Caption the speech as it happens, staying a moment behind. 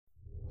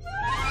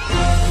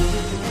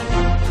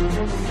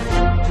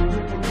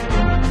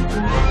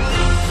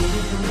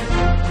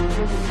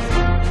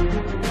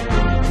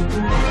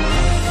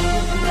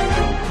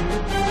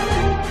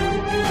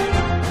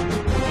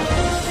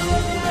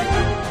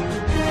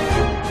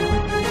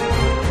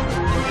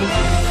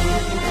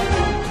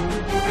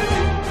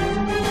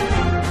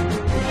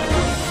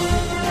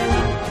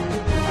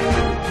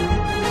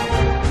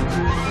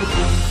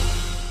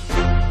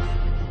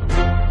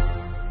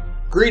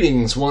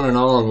Greetings, one and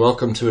all, and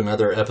welcome to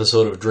another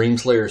episode of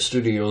Dreamslayer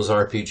Studios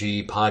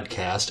RPG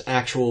podcast,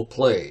 Actual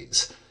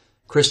Plays.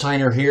 Chris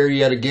Tyner here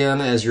yet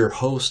again as your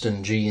host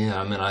and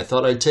GM, and I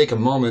thought I'd take a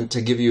moment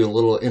to give you a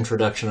little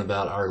introduction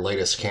about our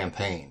latest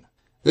campaign.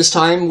 This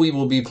time we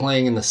will be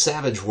playing in the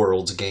Savage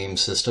Worlds game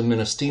system in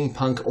a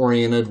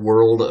steampunk-oriented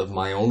world of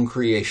my own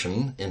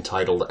creation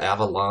entitled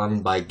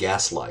Avalon by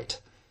Gaslight.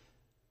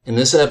 In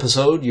this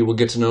episode, you will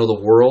get to know the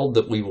world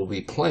that we will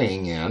be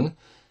playing in,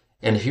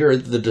 and hear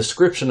the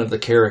description of the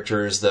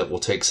characters that will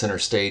take center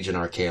stage in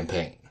our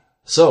campaign.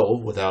 So,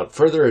 without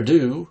further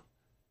ado,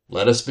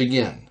 let us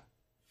begin.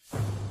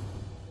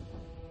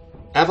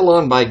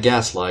 Avalon by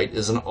Gaslight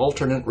is an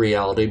alternate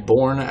reality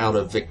born out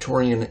of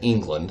Victorian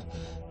England,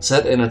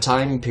 set in a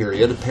time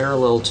period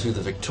parallel to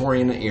the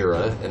Victorian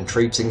era and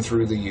traipsing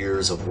through the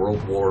years of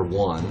World War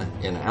I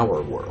in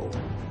our world.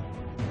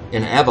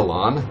 In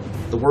Avalon,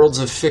 the worlds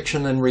of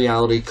fiction and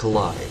reality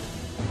collide.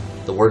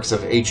 The works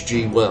of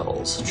H.G.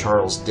 Wells,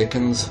 Charles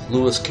Dickens,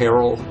 Lewis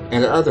Carroll,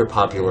 and other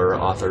popular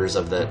authors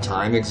of that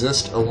time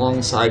exist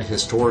alongside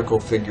historical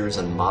figures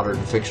and modern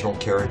fictional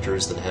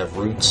characters that have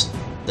roots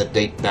that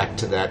date back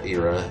to that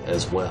era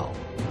as well.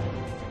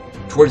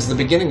 Towards the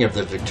beginning of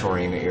the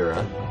Victorian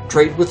era,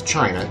 trade with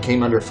China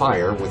came under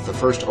fire with the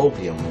First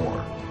Opium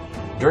War.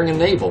 During a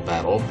naval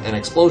battle, an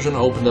explosion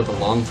opened up a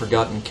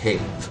long-forgotten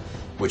cave,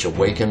 which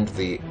awakened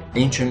the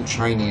ancient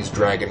Chinese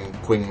dragon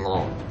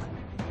Qinglong.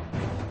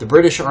 The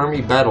British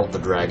Army battled the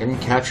dragon,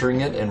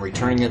 capturing it and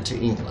returning it to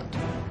England.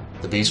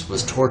 The beast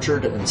was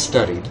tortured and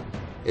studied,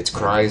 its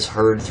cries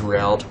heard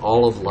throughout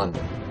all of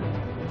London.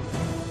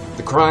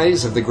 The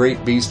cries of the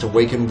great beast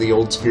awakened the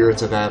old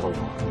spirits of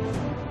Avalon,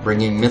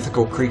 bringing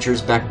mythical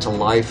creatures back to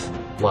life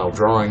while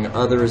drawing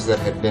others that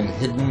had been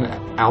hidden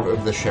out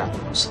of the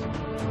shadows.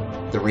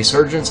 The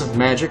resurgence of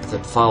magic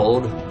that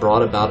followed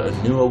brought about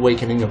a new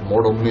awakening of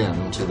mortal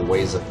men to the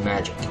ways of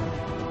magic,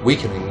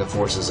 weakening the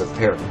forces of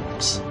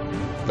Paradox,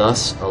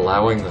 thus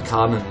allowing the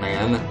common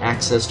man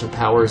access to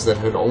powers that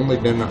had only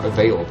been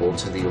available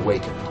to the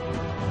awakened.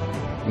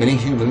 Many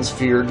humans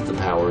feared the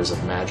powers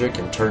of magic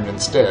and turned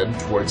instead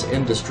towards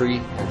industry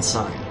and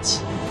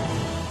science.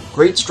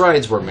 Great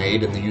strides were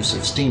made in the use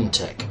of steam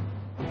tech,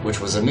 which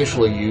was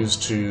initially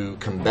used to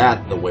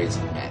combat the ways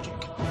of magic.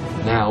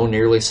 Now,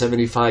 nearly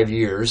 75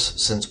 years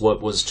since what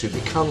was to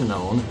become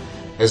known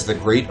as the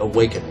Great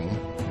Awakening,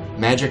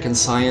 magic and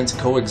science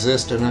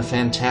coexist in a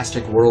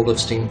fantastic world of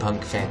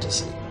steampunk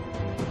fantasy.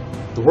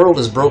 The world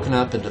is broken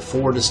up into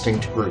 4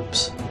 distinct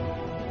groups.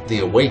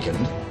 The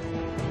Awakened,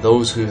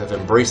 those who have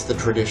embraced the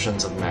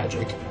traditions of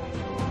magic.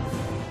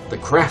 The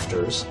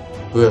Crafters,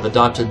 who have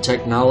adopted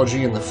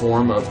technology in the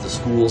form of the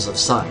schools of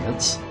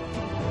science.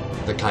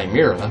 The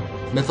Chimera,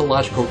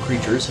 mythological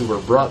creatures who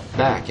were brought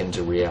back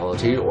into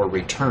reality or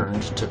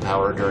returned to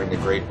power during the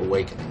Great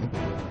Awakening.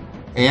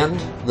 And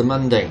the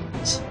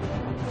Mundanes,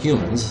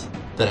 humans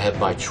that have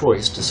by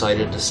choice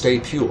decided to stay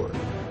pure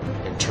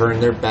and turn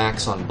their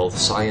backs on both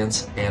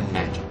science and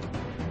magic.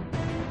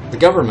 The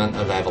government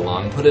of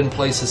Avalon put in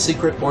place a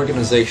secret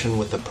organization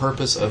with the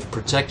purpose of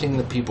protecting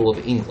the people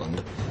of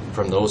England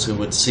from those who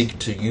would seek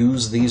to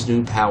use these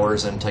new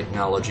powers and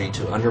technology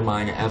to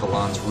undermine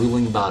Avalon's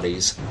ruling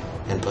bodies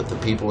and put the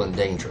people in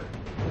danger.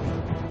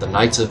 The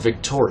Knights of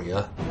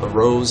Victoria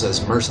arose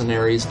as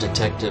mercenaries,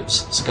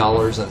 detectives,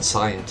 scholars, and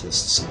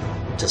scientists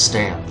to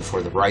stand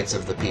for the rights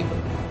of the people.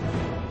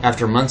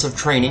 After months of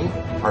training,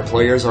 our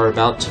players are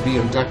about to be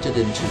inducted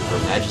into Her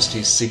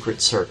Majesty's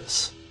Secret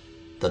Service,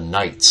 the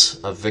Knights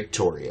of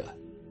Victoria.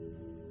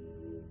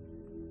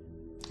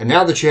 And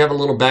now that you have a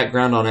little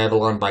background on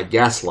Avalon by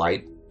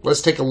Gaslight,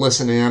 let's take a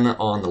listen in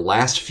on the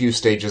last few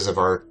stages of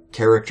our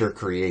character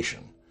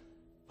creation.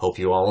 Hope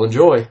you all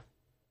enjoy.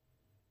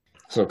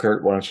 So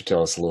Kurt, why don't you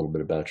tell us a little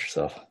bit about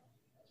yourself?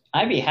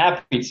 I'd be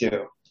happy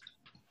to.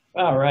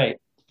 All right.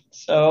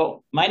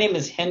 So my name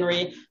is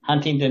Henry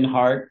Huntington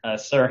Hart,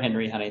 Sir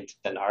Henry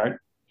Huntington Hart.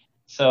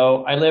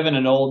 So I live in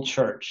an old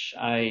church.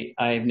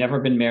 I've never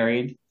been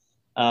married,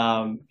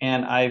 and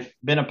I've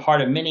been a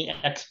part of many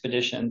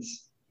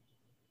expeditions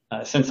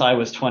since I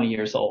was 20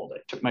 years old. I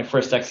took my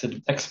first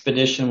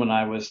expedition when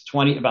I was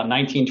about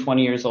 19,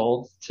 20 years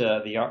old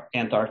to the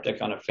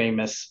Antarctic on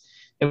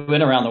it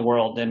went around the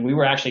world, and we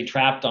were actually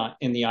trapped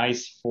in the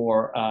ice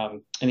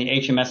in the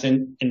HMS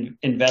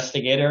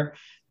Investigator.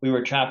 We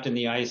were trapped in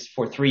the ice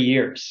for 3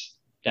 years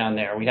down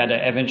there. We had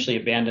to eventually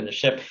abandon the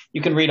ship.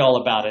 You can read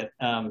all about it.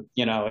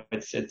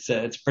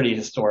 It's pretty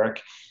historic.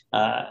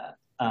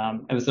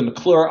 It was the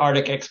McClure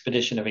Arctic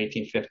Expedition of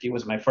 1850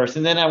 was my first.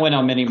 And then I went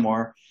on many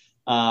more.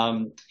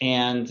 In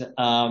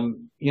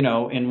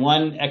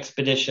one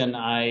expedition,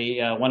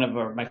 one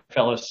of my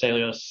fellow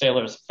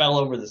sailors fell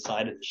over the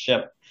side of the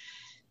ship,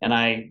 and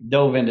I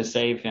dove in to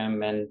save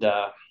him, and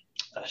a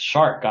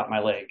shark got my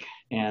leg,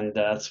 and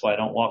that's why I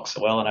don't walk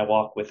so well, and I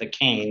walk with a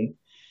cane.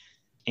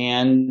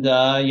 And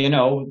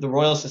the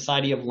Royal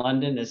Society of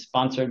London has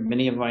sponsored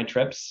many of my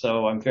trips,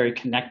 so I'm very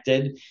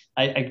connected.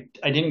 I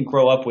didn't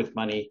grow up with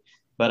money,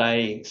 but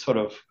I sort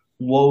of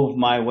wove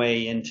my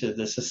way into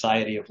the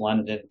Society of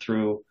London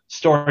through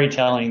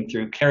storytelling,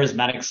 through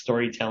charismatic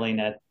storytelling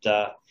at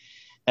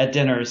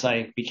dinners.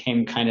 I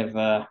became kind of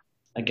a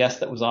guest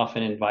that was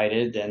often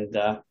invited, and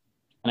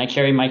I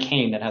carry my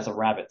cane that has a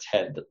rabbit's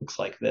head that looks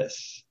like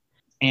this.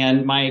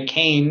 And my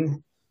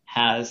cane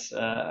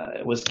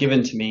was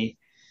given to me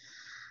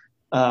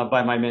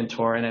by my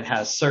mentor, and it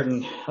has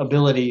certain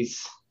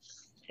abilities.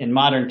 In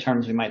modern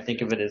terms, we might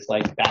think of it as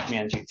like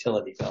Batman's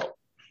utility belt.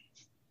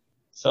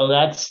 So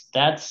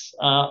that's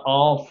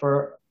all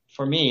for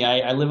me.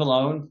 I live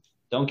alone,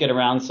 don't get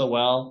around so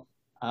well.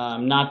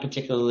 I'm not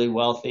particularly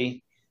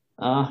wealthy,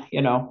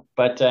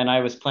 and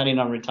I was planning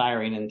on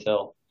retiring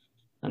until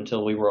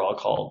we were all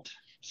called.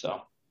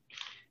 So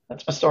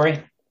that's my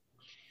story.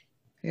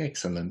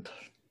 Excellent.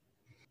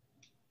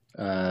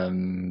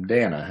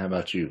 Dana, how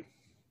about you?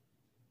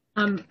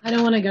 I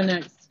don't want to go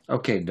next.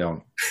 Okay,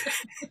 don't.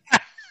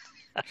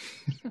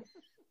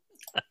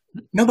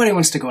 Nobody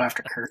wants to go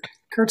after Kurt.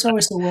 Kurt's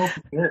always so well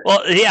prepared.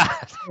 Well, yeah.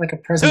 Like a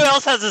president. Who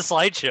else has a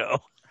slideshow?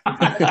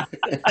 I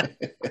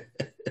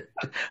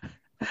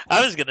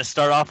was going to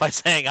start off by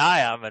saying,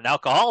 hi, I'm an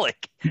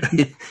alcoholic.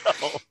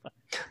 So.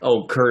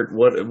 Oh, Kurt,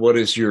 what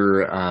is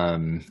your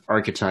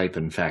archetype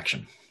and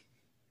faction?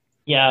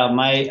 Yeah,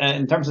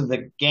 in terms of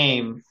the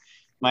game,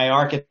 my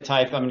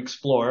archetype, I'm an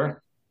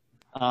explorer.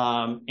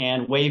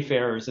 And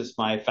Wayfarers is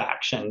my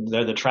faction.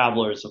 They're the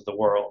travelers of the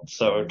world.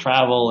 So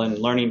travel and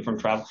learning from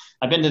travel.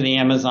 I've been to the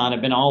Amazon.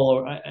 I've been all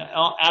over,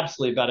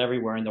 absolutely about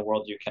everywhere in the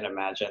world you can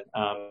imagine.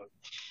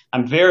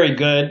 I'm very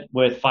good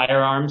with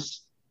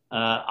firearms.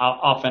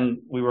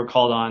 Often we were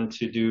called on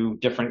to do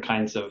different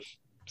kinds of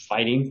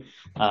fighting.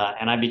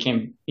 And I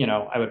became,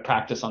 I would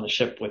practice on the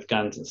ship with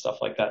guns and stuff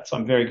like that. So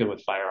I'm very good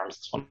with firearms.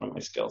 It's one of my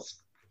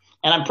skills.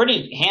 And I'm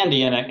pretty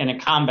handy in a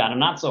combat. I'm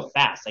not so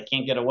fast. I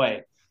can't get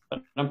away.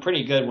 But I'm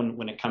pretty good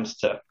when it comes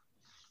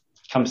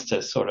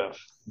to sort of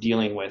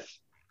dealing with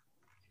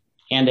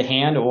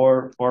hand-to-hand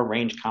or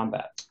range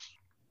combat.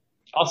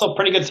 Also,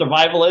 pretty good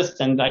survivalist,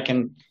 and I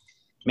can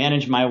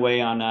manage my way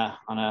on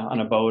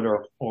a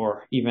boat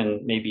or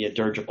even maybe a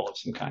dirigible of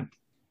some kind.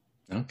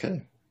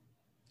 Okay.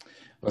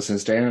 Well,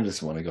 since Dana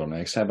doesn't want to go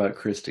next, how about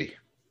Christy?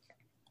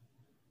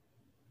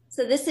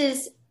 So this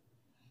is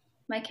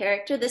my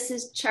character. This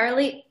is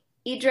Charlie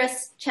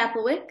Idris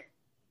Chapelwick.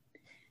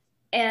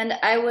 And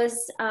I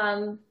was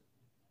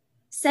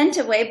sent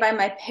away by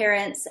my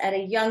parents at a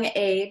young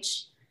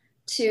age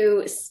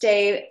to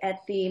stay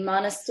at the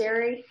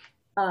monastery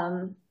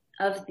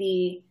of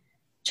the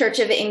Church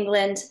of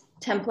England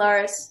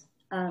Templars,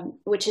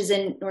 which is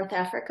in North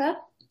Africa.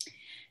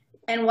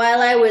 And while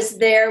I was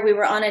there, we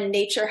were on a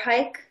nature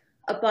hike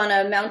up on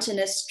a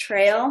mountainous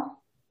trail,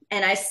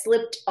 and I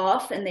slipped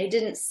off, and they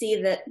didn't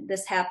see that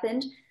this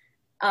happened.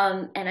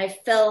 And I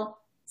fell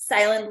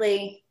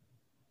silently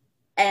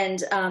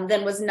and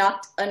then was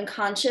knocked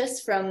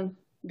unconscious from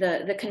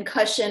the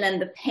concussion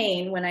and the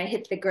pain when I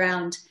hit the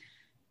ground.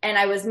 And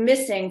I was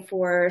missing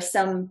for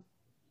some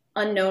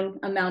unknown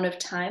amount of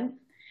time.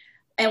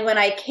 And when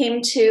I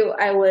came to,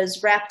 I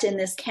was wrapped in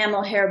this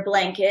camel hair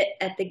blanket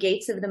at the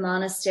gates of the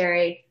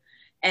monastery,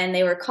 and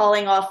they were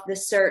calling off the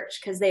search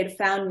because they had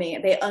found me.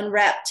 They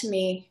unwrapped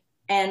me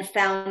and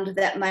found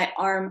that my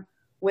arm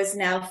was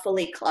now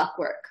fully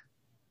clockwork.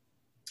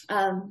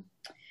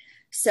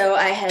 So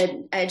I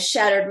had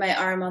shattered my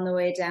arm on the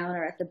way down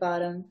or at the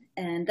bottom,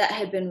 and that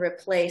had been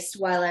replaced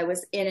while I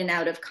was in and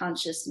out of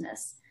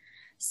consciousness.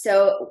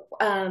 So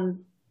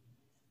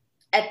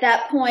at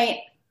that point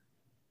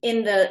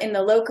in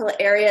the local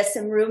area,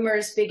 some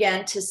rumors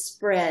began to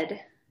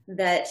spread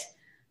that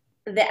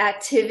the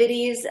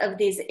activities of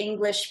these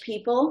English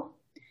people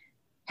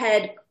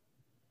had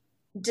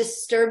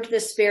disturbed the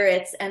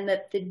spirits and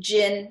that the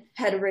jinn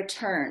had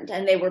returned,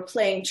 and they were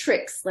playing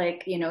tricks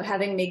like,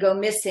 having me go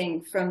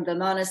missing from the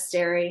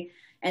monastery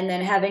and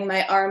then having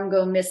my arm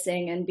go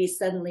missing and be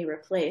suddenly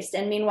replaced.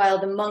 And meanwhile,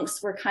 the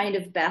monks were kind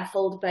of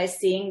baffled by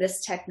seeing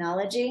this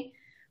technology,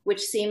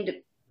 which seemed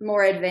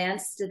more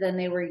advanced than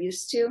they were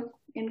used to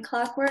in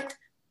clockwork.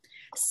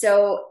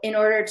 So in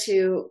order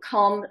to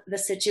calm the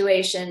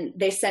situation,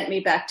 they sent me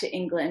back to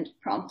England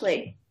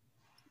promptly.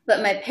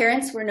 But my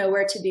parents were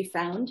nowhere to be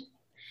found.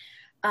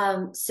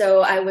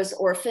 So I was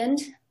orphaned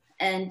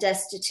and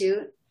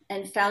destitute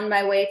and found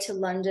my way to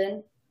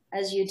London,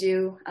 as you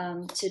do,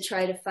 to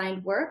try to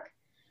find work.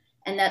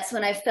 And that's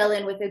when I fell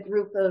in with a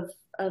group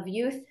of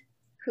youth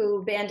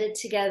who banded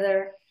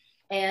together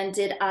and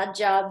did odd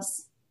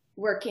jobs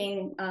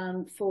working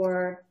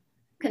for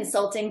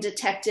consulting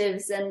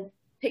detectives and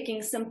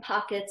picking some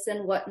pockets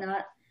and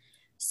whatnot.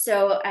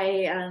 So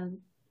I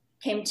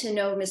came to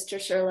know Mr.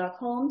 Sherlock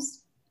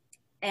Holmes,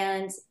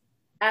 And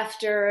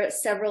after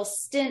several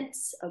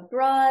stints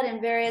abroad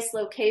in various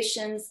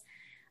locations,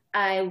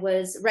 I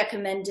was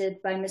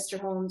recommended by Mr.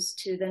 Holmes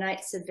to the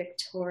Knights of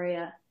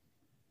Victoria.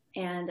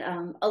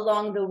 And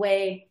along the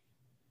way,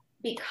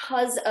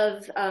 because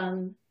of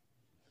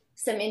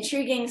some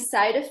intriguing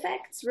side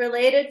effects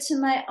related to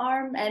my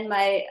arm and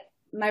my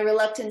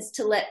reluctance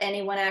to let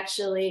anyone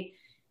actually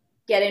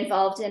get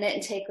involved in it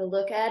and take a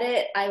look at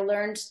it, I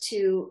learned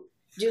to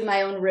do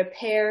my own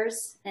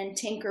repairs and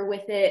tinker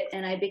with it.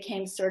 And I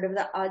became sort of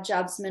the odd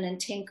jobsman and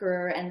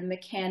tinkerer and the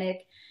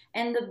mechanic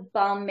and the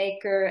bomb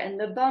maker and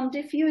the bomb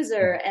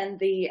diffuser and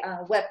the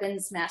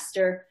weapons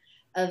master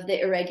of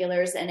the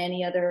irregulars and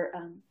any other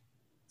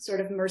sort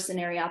of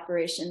mercenary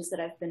operations that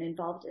I've been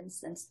involved in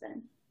since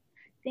then.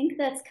 I think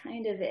that's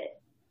kind of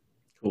it.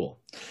 Cool.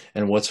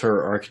 And what's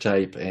her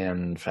archetype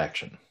and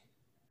faction?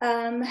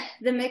 The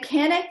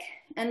mechanic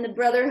and the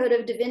Brotherhood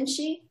of Da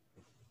Vinci.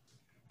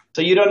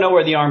 So you don't know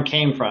where the arm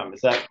came from.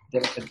 Is that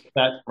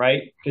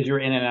right? Because you were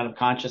in and out of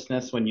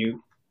consciousness so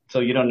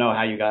you don't know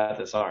how you got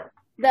this arm.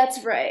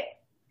 That's right.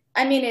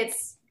 I mean,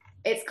 it's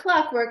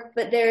clockwork,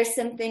 but there are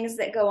some things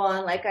that go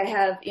on. Like I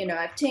have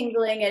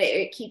tingling and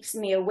it keeps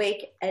me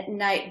awake at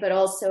night, but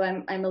also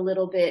I'm a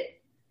little bit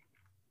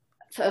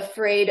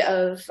afraid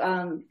of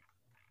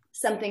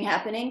something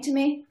happening to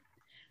me,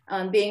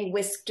 being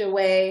whisked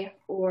away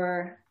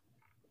or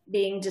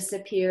being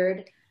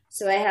disappeared.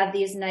 So I have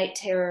these night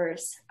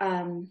terrors.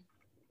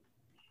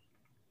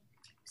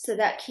 So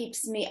that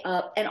keeps me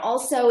up. And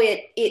also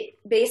it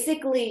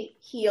basically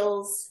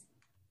heals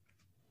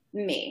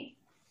me.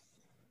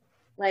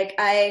 Like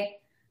I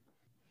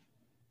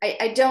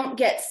don't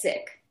get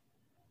sick.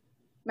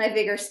 My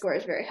vigor score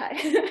is very high.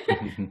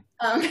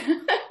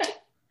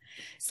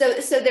 So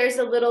there's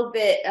a little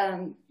bit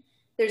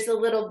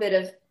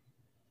of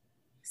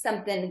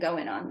something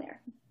going on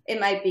there. It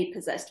might be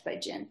possessed by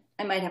jinn.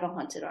 I might have a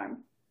haunted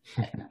arm.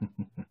 I don't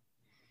know.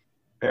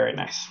 Very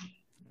nice.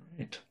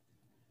 Right.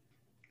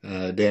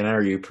 Dana,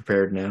 are you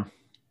prepared now?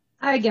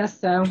 I guess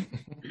so.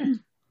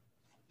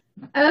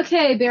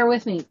 Okay, bear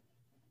with me.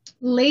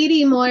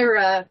 Lady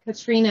Moira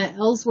Katrina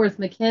Ellsworth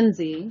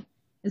Mackenzie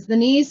is the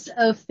niece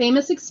of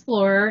famous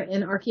explorer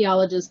and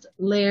archaeologist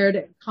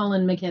Laird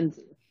Colin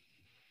Mackenzie.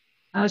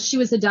 She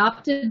was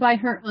adopted by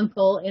her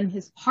uncle and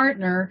his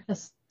partner,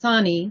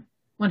 Hassani,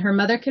 when her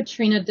mother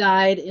Katrina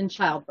died in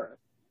childbirth.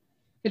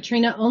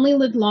 Katrina only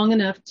lived long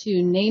enough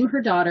to name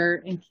her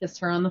daughter and kiss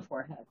her on the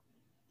forehead.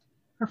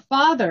 Her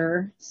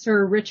father,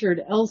 Sir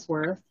Richard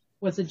Ellsworth,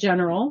 was a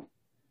general,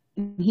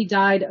 and he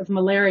died of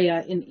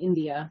malaria in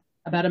India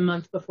about a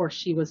month before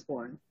she was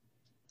born.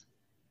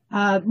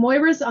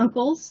 Moira's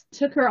uncles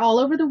took her all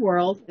over the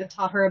world and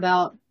taught her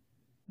about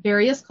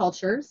various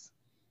cultures.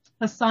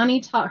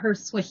 Hassani taught her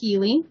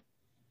Swahili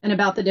and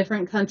about the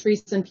different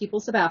countries and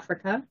peoples of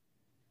Africa.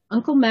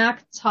 Uncle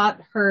Mac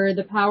taught her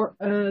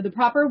the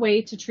proper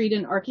way to treat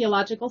an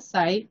archaeological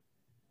site,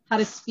 how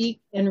to speak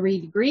and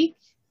read Greek,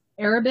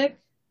 Arabic,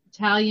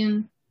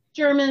 Italian,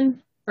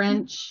 German,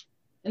 French,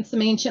 and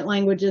some ancient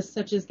languages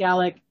such as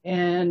Gallic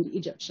and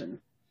Egyptian,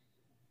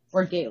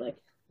 or Gaelic,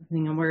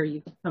 depending on where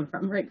you come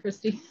from, right,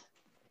 Christy?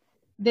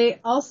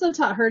 They also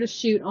taught her to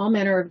shoot all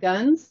manner of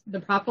guns, the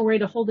proper way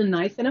to hold a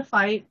knife in a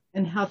fight,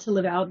 and how to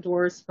live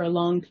outdoors for a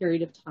long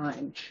period of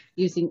time,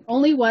 using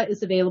only what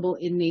is available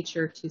in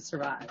nature to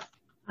survive.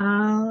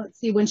 Let's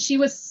see, when she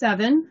was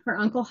 7, her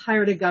uncle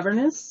hired a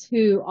governess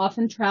who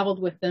often traveled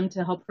with them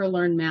to help her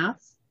learn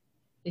maths,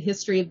 the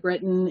history of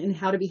Britain, and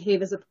how to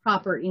behave as a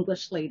proper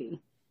English lady.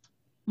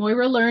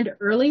 Moira learned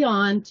early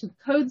on to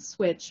code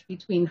switch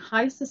between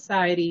high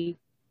society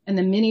and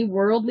the many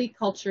worldly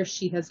cultures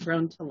she has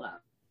grown to love.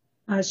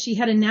 She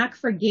had a knack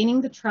for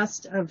gaining the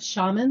trust of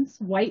shamans,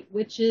 white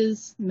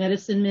witches,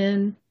 medicine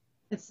men,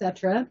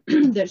 etc.,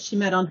 that she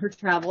met on her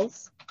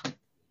travels.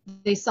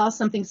 They saw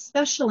something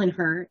special in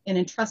her and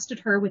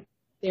entrusted her with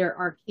their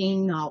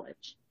arcane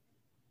knowledge.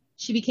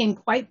 She became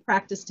quite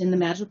practiced in the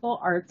magical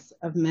arts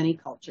of many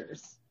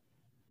cultures.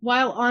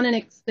 While on an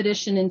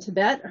expedition in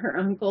Tibet, her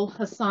uncle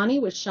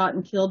Hassani was shot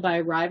and killed by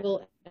a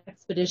rival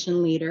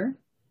expedition leader.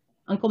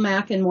 Uncle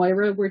Mac and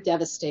Moira were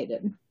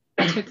devastated.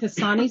 They took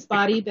Hassani's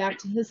body back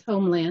to his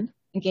homeland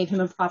and gave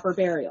him a proper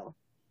burial.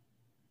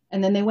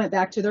 And then they went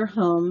back to their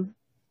home,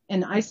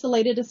 an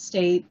isolated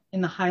estate in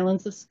the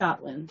Highlands of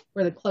Scotland,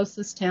 where the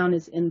closest town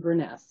is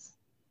Inverness.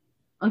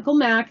 Uncle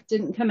Mac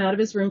didn't come out of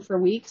his room for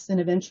weeks and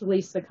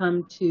eventually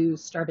succumbed to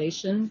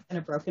starvation and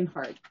a broken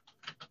heart.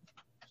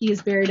 He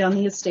is buried on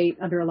the estate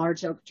under a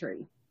large oak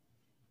tree.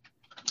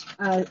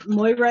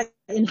 Moira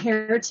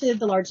inherited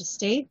the large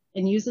estate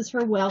and uses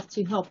her wealth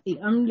to help the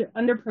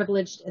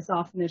underprivileged as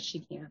often as she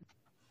can.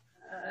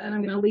 And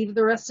I'm going to leave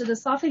the rest of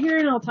this off of here,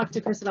 and I'll talk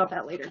to Chris about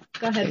that later.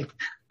 Go ahead.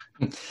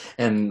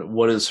 And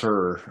what is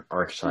her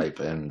archetype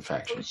and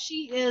faction?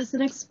 She is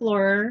an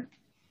explorer,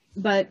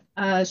 but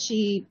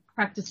she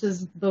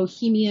practices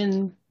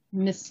bohemian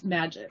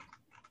magic.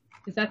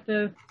 Is that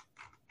the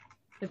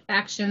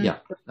faction? Yeah.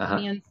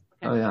 Okay.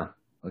 Oh, yeah.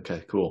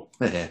 Okay, cool.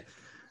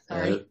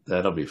 Sorry.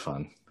 That'll be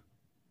fun.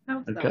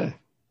 Oh, Okay.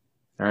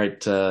 All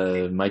right,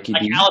 Mikey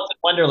Like D. Alice in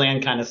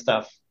Wonderland kind of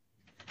stuff.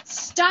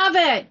 Stop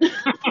it!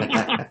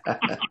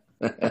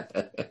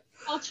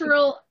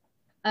 Cultural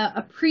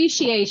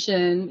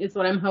appreciation is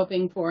what I'm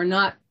hoping for,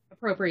 not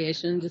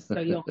appropriation, just so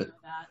you all know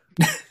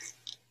that.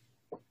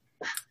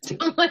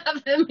 Don't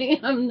laugh at me.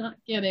 I'm not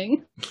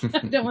kidding. I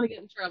don't want to get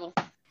in trouble.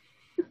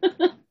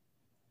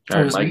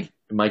 All right,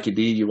 Mikey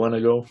D, you want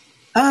to go?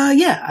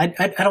 Yeah,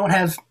 I don't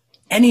have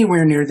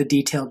anywhere near the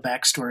detailed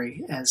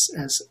backstory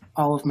as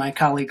all of my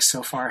colleagues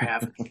so far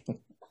have.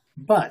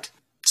 But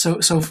so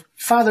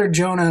Father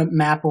Jonah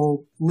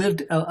Mapple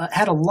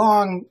had a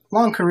long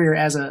career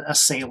as a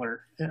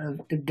sailor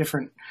of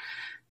different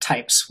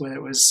types, whether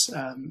it was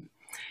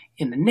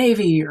in the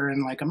Navy or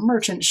in like a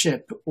merchant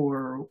ship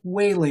or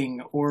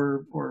whaling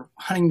or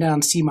hunting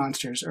down sea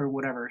monsters or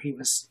whatever. He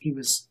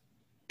was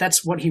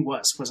that's what he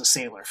was a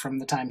sailor from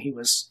the time he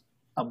was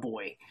a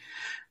boy.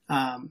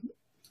 And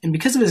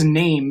because of his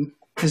name,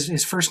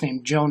 his first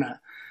name, Jonah,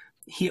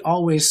 he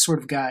always sort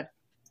of got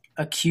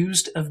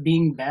accused of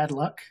being bad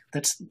luck.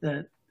 That's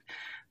the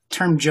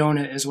term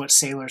Jonah is what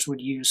sailors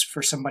would use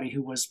for somebody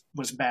who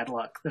was bad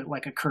luck,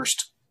 like a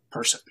cursed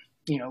person.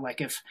 You know, like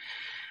if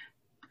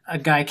a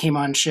guy came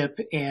on ship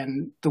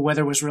and the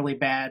weather was really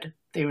bad,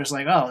 they was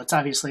like, oh, it's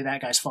obviously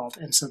that guy's fault.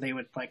 And so they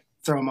would like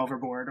throw him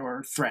overboard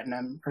or threaten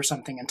him or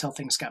something until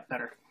things got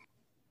better.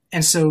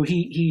 And so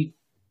he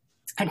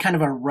had kind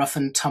of a rough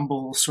and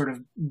tumble sort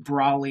of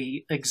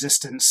brawly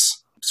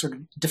existence, sort of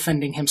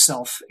defending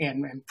himself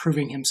and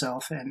proving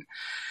himself. And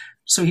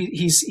so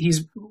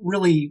he's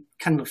really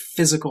kind of a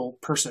physical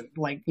person,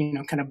 like, you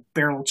know, kind of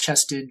barrel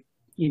chested,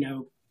 you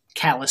know,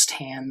 calloused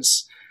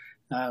hands,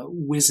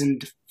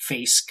 wizened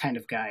face kind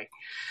of guy.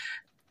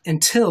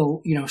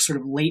 Until, you know, sort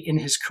of late in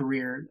his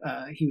career,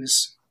 he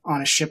was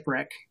on a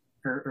shipwreck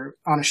or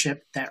on a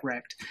ship that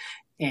wrecked,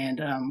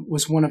 and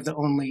was one of the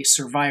only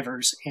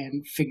survivors,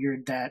 and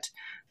figured that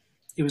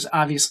it was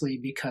obviously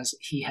because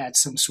he had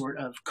some sort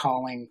of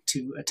calling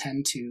to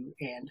attend to,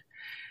 and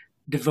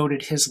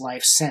devoted his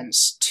life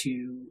since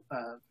to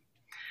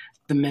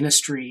the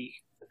ministry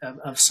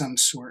of some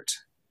sort.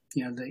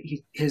 You know,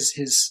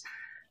 his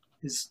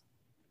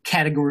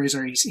categories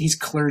are he's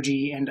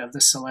clergy and of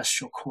the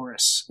celestial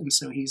chorus, and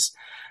so he's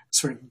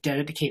sort of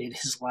dedicated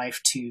his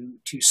life to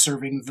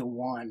serving the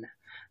one,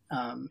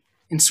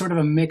 in sort of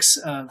a mix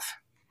of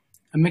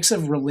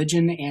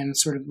religion and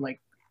sort of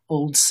like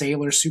old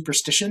sailor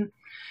superstition.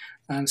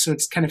 So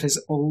it's kind of his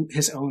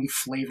own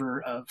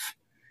flavor of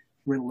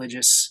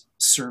religious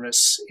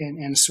service,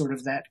 and sort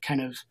of that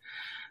kind of,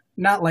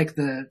 not like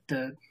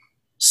the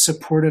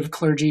supportive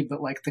clergy,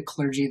 but like the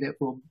clergy that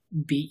will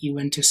beat you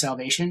into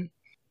salvation,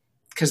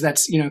 because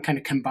that's, you know, kind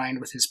of combined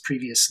with his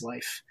previous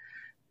life.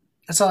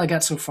 That's all I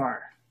got so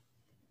far.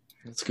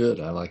 That's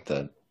good. I like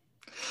that.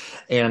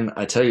 And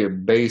I tell you,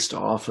 based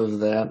off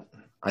of that,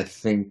 I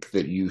think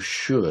that you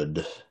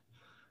should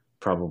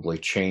probably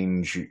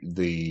change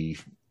the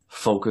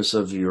focus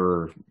of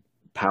your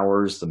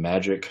powers, the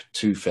magic,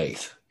 to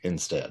faith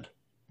instead.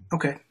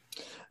 Okay.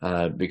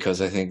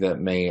 Because I think that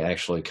may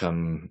actually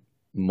come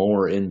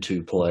more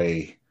into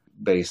play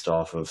based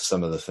off of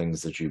some of the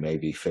things that you may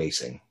be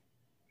facing.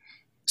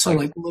 So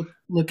like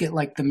look at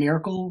like the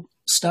miracle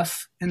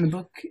stuff in the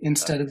book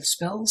instead of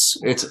spells?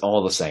 Or? It's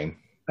all the same.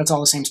 That's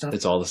all the same stuff?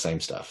 It's all the same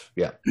stuff.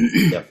 Yeah.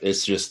 Yep.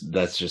 That's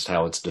just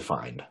how it's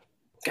defined.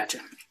 Gotcha.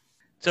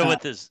 So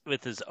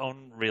with his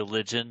own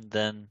religion,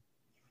 then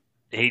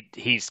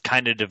he's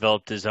kind of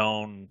developed his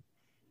own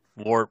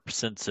warped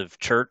sense of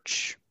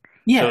church.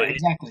 Yeah, so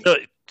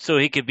exactly. So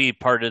he could be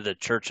part of the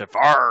Church of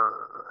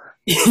Arr.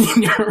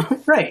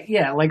 Right.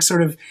 Yeah, like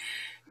sort of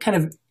kind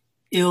of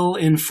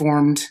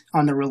ill-informed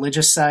on the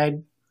religious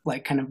side,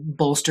 like kind of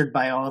bolstered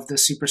by all of the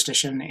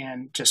superstition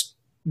and just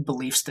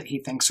beliefs that he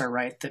thinks are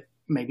right, that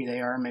maybe they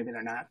are, maybe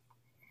they're not.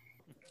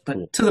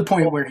 But to the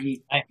point where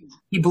he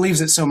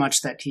believes it so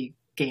much that he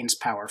gains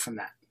power from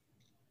that.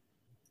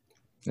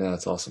 Yeah,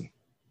 that's awesome.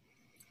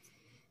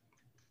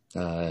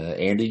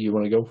 Andy, you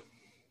want to go?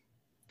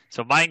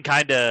 So mine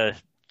kind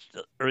of,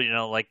 you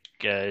know, like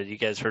you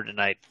guys heard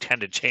tonight,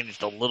 kind of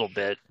changed a little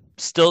bit.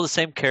 Still the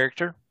same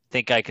character.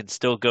 Think I can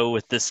still go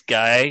with this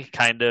guy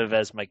kind of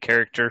as my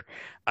character.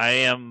 I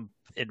am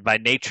by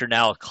nature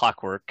now a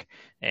clockwork,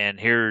 and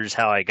here's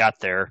how I got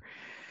there.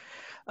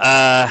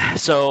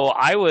 So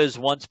I was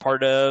once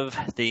part of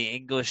the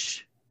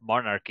English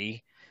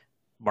monarchy.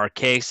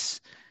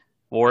 Marquess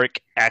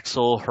Warwick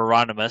Axel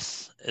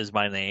Hieronymus is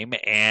my name,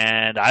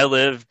 and I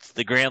lived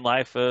the grand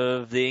life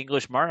of the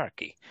English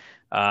monarchy.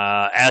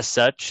 As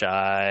such,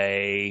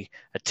 I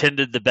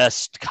attended the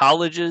best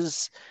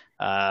colleges,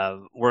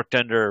 worked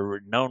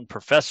under known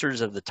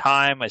professors of the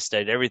time. I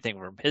studied everything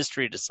from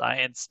history to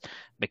science,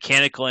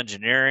 mechanical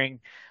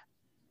engineering,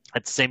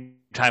 at the same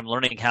time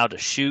learning how to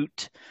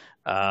shoot,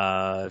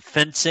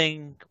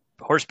 fencing,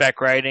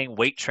 horseback riding,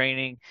 weight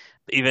training,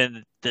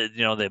 even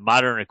the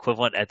modern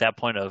equivalent at that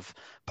point of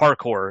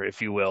parkour,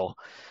 if you will.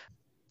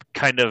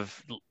 Kind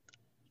of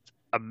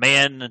a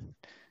man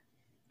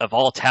of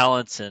all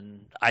talents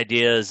and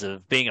ideas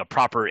of being a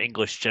proper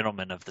English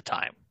gentleman of the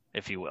time,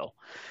 if you will.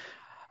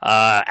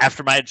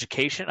 After my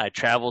education, I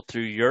traveled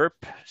through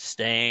Europe,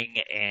 staying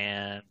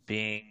and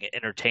being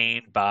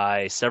entertained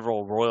by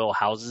several royal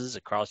houses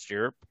across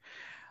Europe.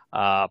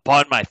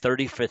 Upon my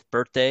 35th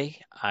birthday,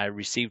 I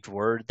received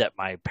word that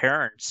my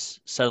parents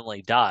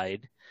suddenly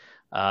died.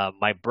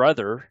 My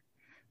brother,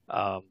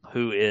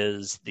 who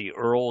is the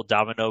Earl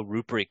Domino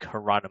Ruprecht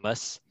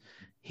Hieronymus,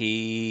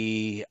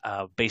 he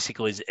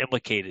basically is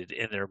implicated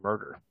in their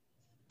murder.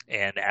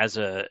 And as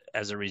a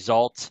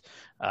result,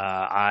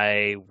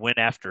 I went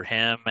after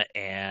him,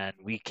 and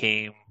we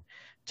came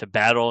to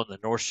battle in the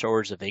North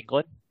Shores of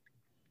England,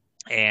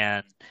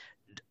 and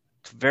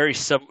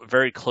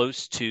very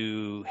close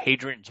to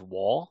Hadrian's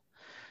Wall.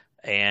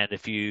 And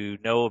if you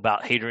know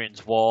about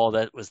Hadrian's Wall,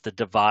 that was the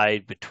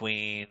divide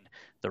between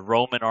the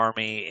Roman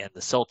army and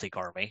the Celtic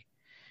army.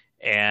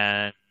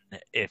 And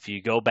if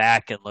you go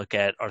back and look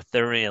at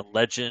Arthurian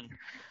legend,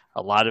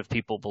 a lot of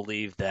people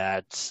believe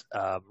that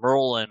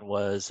Merlin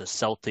was a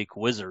Celtic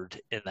wizard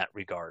in that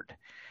regard.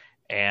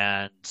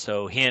 And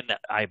so he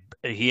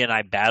and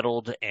I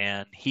battled,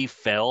 and he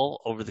fell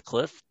over the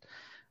cliff.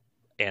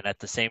 And at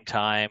the same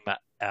time,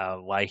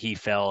 while he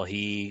fell,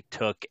 he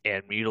took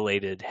and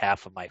mutilated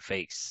half of my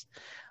face.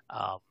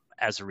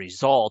 As a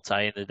result,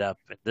 I ended up,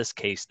 in this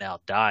case now,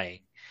 dying,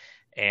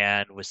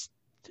 and was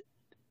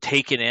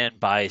taken in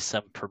by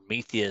some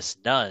Prometheus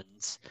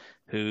nuns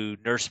who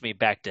nursed me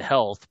back to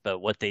health. But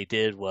what they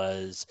did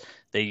was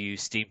they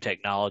used steam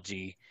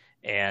technology,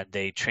 and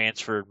they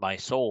transferred my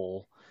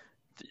soul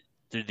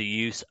through the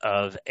use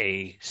of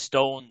a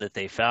stone that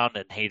they found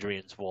in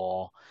Hadrian's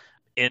Wall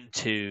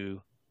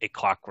into a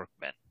clockwork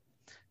man.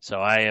 So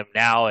I am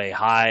now a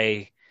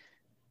high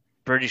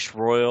British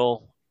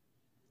royal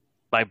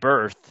by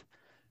birth,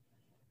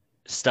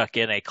 stuck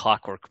in a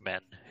clockwork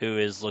man who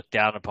is looked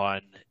down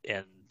upon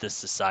in this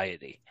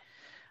society.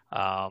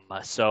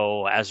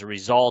 So as a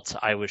result,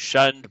 I was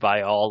shunned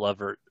by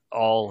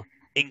all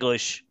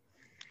English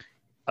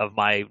of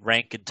my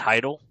rank and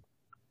title,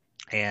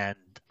 and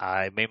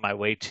I made my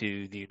way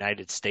to the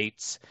United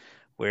States,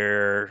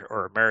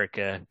 or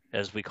America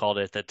as we called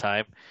it at that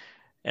time.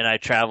 And I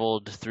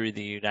traveled through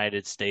the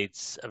United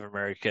States of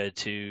America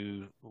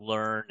to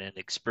learn and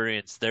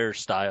experience their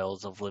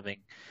styles of living,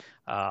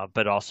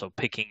 but also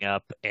picking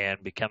up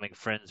and becoming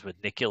friends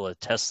with Nikola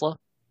Tesla.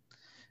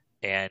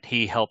 And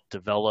he helped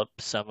develop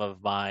some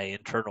of my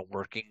internal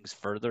workings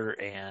further,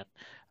 and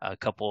a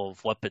couple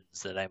of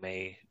weapons that I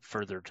may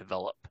further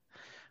develop.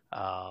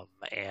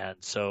 And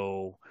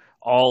so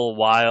all the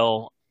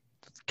while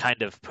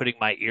kind of putting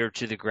my ear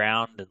to the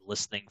ground and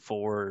listening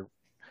for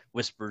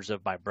whispers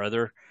of my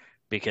brother,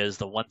 because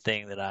the one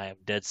thing that I am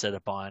dead set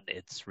upon,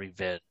 it's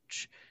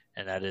revenge.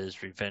 And that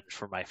is revenge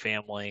for my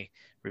family,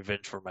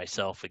 revenge for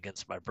myself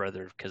against my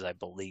brother, because I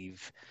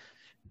believe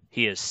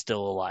he is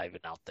still alive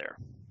and out there.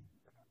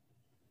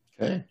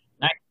 Okay.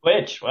 Nice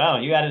switch. Wow,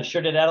 you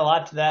sure did add a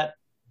lot to that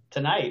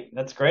tonight.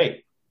 That's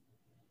great.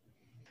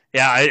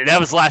 Yeah, that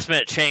was last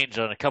minute change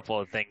on a couple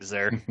of things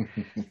there.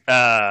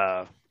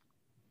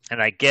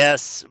 And I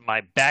guess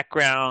my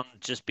background,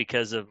 just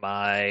because of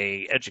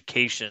my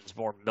education, is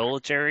more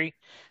military.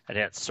 I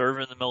didn't serve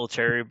in the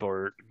military,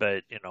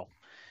 but you know,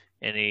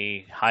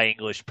 any high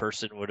English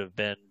person would have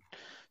been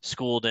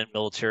schooled in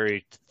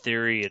military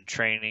theory and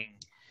training,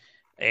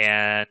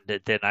 and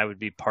then I would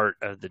be part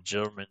of the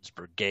Gentleman's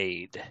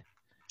Brigade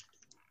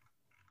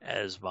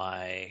as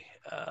my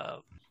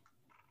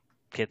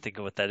can't think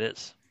of what that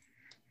is.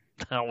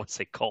 I don't want to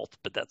say cult,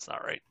 but that's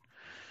not right.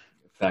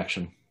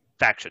 Faction.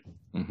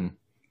 Mm-hmm.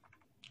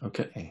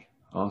 Okay,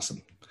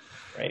 awesome.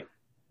 Right.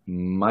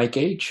 Mike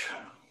H.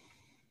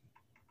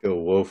 Feel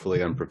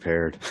woefully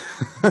unprepared.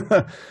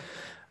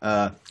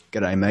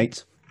 G'day,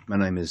 mates. My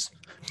name is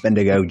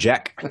Bendigo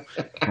Jack.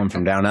 I'm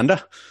from Down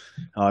Under.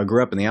 I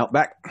grew up in the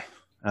Outback.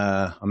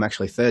 I'm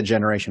actually third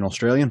generation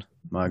Australian.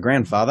 My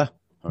grandfather,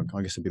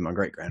 I guess it'd be my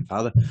great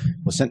grandfather,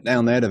 was sent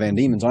down there to Van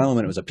Diemen's Island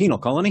when it was a penal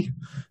colony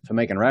for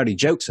making rowdy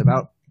jokes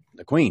about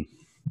the Queen.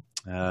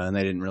 And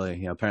they didn't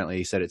really, apparently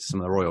he said it to some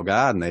of the Royal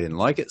Guard and they didn't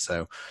like it.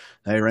 So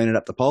they rented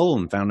up the pole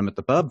and found him at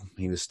the pub.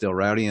 He was still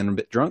rowdy and a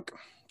bit drunk.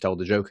 Told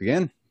the joke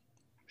again,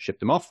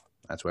 shipped him off.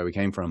 That's where we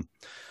came from.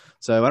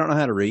 So I don't know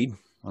how to read.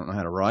 I don't know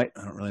how to write.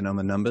 I don't really know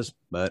my numbers,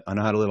 but I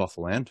know how to live off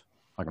the land.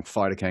 I can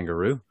fight a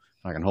kangaroo.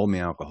 I can hold me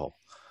alcohol.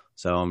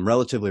 So I'm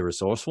relatively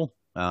resourceful.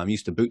 I'm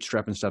used to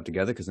bootstrapping stuff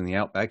together because in the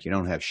Outback, you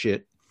don't have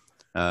shit.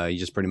 You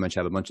just pretty much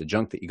have a bunch of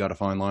junk that you got to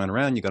find lying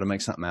around. You got to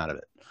make something out of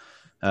it.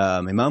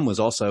 My mum was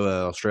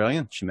also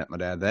Australian. She met my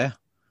dad there.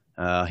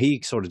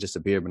 He sort of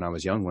disappeared when I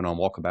was young, went on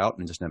walkabout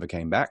and just never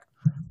came back.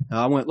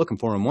 I went looking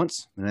for him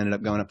once and ended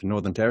up going up to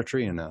Northern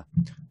Territory and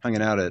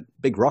hanging out at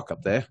Big Rock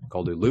up there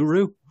called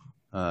Uluru.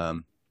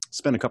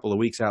 Spent a couple of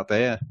weeks out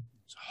there.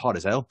 It's hot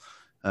as hell.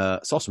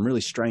 Saw some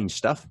really strange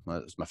stuff.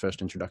 It was my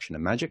first introduction to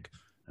magic.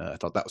 I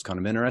thought that was kind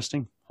of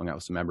interesting. Hung out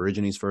with some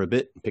Aborigines for a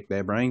bit and picked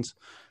their brains.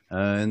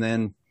 And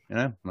then,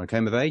 when I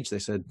came of age, they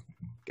said,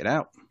 get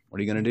out. What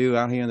are you going to do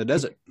out here in the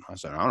desert? I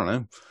said, I don't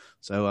know.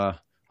 So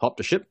hopped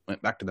a ship,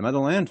 went back to the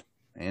motherland,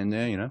 and,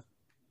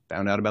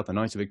 found out about the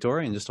Knights of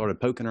Victoria and just started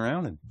poking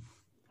around. And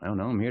I don't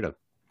know, I'm here to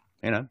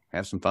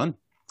have some fun,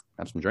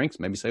 have some drinks,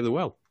 maybe save the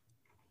world.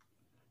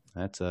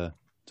 That's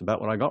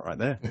about what I got right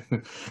there.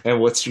 And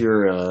what's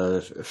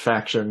your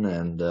faction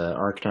and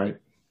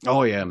archetype?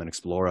 Oh yeah, I'm an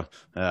explorer,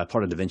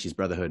 part of Da Vinci's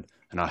Brotherhood,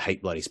 and I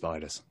hate bloody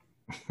spiders.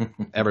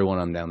 Every one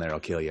of them down there will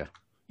kill you.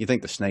 You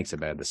think the snakes are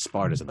bad, the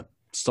spiders are the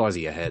size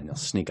of your head, and they'll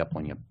sneak up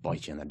on you,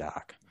 bite you in the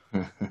dark.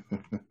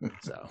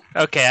 So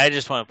Okay, I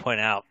just want to point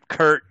out,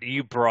 Kurt,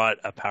 you brought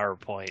a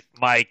PowerPoint.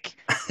 Mike,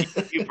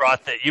 you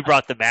brought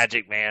the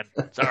magic, man.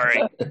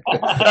 Sorry,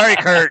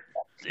 Kurt.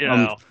 You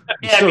know,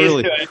 Yeah, still I'm used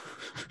really- to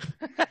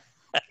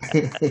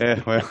it.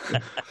 yeah, well,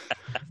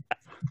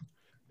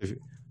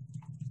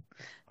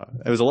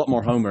 it was a lot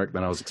more homework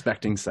than I was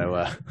expecting.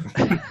 So,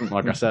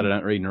 like I said, I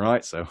don't read and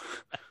write. So,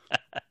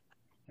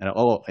 and a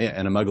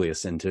muglier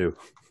sin too.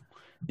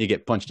 You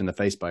get punched in the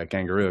face by a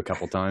kangaroo a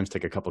couple times,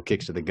 take a couple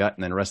kicks to the gut,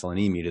 and then wrestle an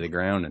emu to the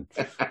ground. And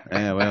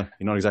yeah, well,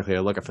 you're not exactly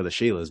looking for the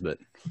Sheilas, but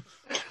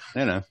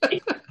a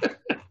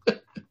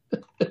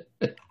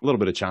little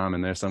bit of charm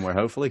in there somewhere,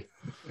 hopefully.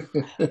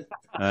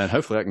 And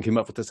hopefully I can keep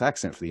up with this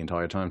accent for the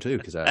entire time too,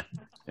 because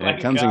it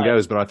comes and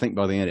goes, but I think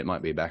by the end it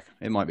might be back.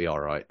 It might be all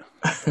right.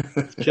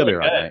 She'll be all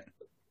right, mate.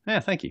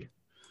 Yeah, thank you.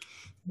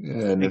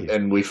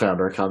 And we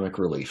found our comic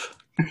relief.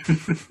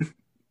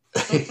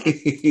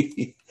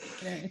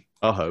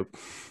 I hope.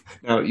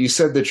 Now, you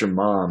said that your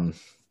mom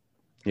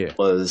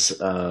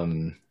was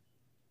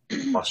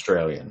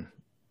Australian.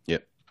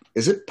 Yep.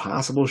 Is it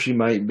possible she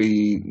might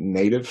be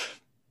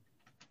native?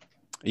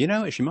 She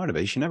might have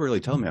been. She never really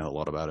told me a whole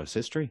lot about her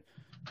history.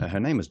 Her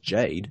name was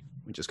Jade,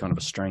 which is kind of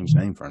a strange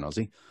name for an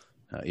Aussie.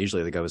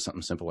 Usually they go with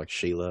something simple like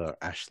Sheila or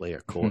Ashley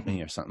or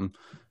Courtney or something.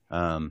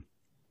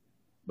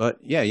 But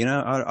yeah,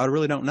 I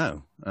really don't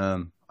know.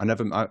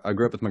 I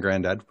grew up with my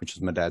granddad, which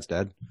is my dad's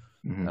dad,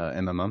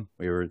 and my mum.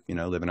 We were,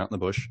 living out in the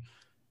bush.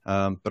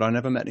 But I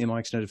never met any of my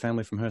extended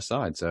family from her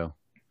side. So,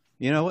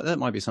 you know what? That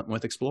might be something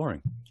worth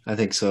exploring. I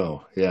think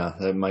so. Yeah,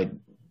 that might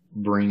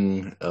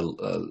bring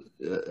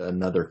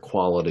another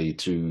quality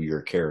to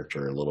your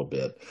character a little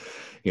bit.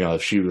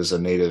 If she was a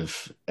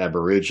native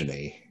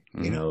Aborigine,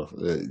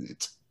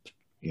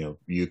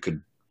 you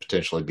could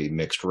potentially be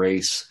mixed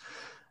race,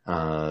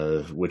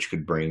 which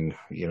could bring,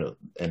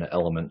 an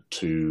element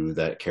to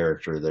that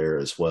character there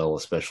as well,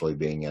 especially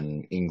being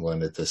in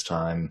England at this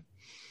time.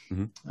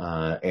 And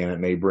it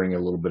may bring a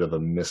little bit of a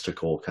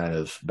mystical kind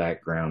of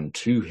background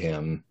to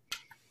him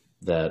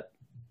that,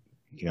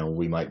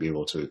 we might be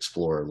able to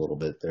explore a little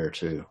bit there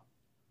too.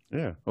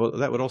 Yeah. Well,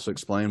 that would also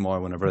explain why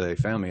whenever they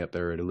found me up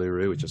there at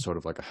Uluru, which is sort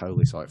of like a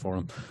holy site for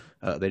them,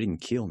 they didn't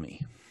kill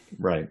me.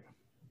 Right.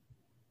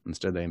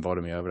 Instead, they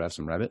invited me over to have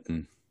some rabbit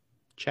and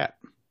chat.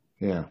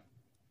 Yeah.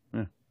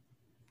 Yeah.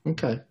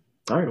 Okay.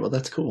 All right. Well,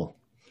 that's cool.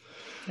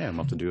 Yeah, I'm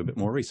going to have to do a bit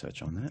more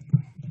research on that.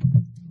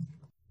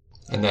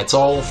 And that's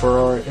all for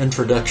our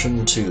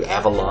introduction to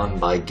Avalon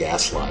by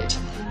Gaslight.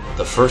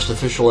 The first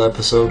official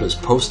episode is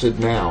posted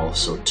now,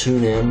 so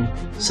tune in,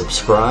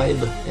 subscribe,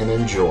 and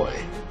enjoy.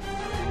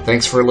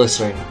 Thanks for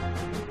listening.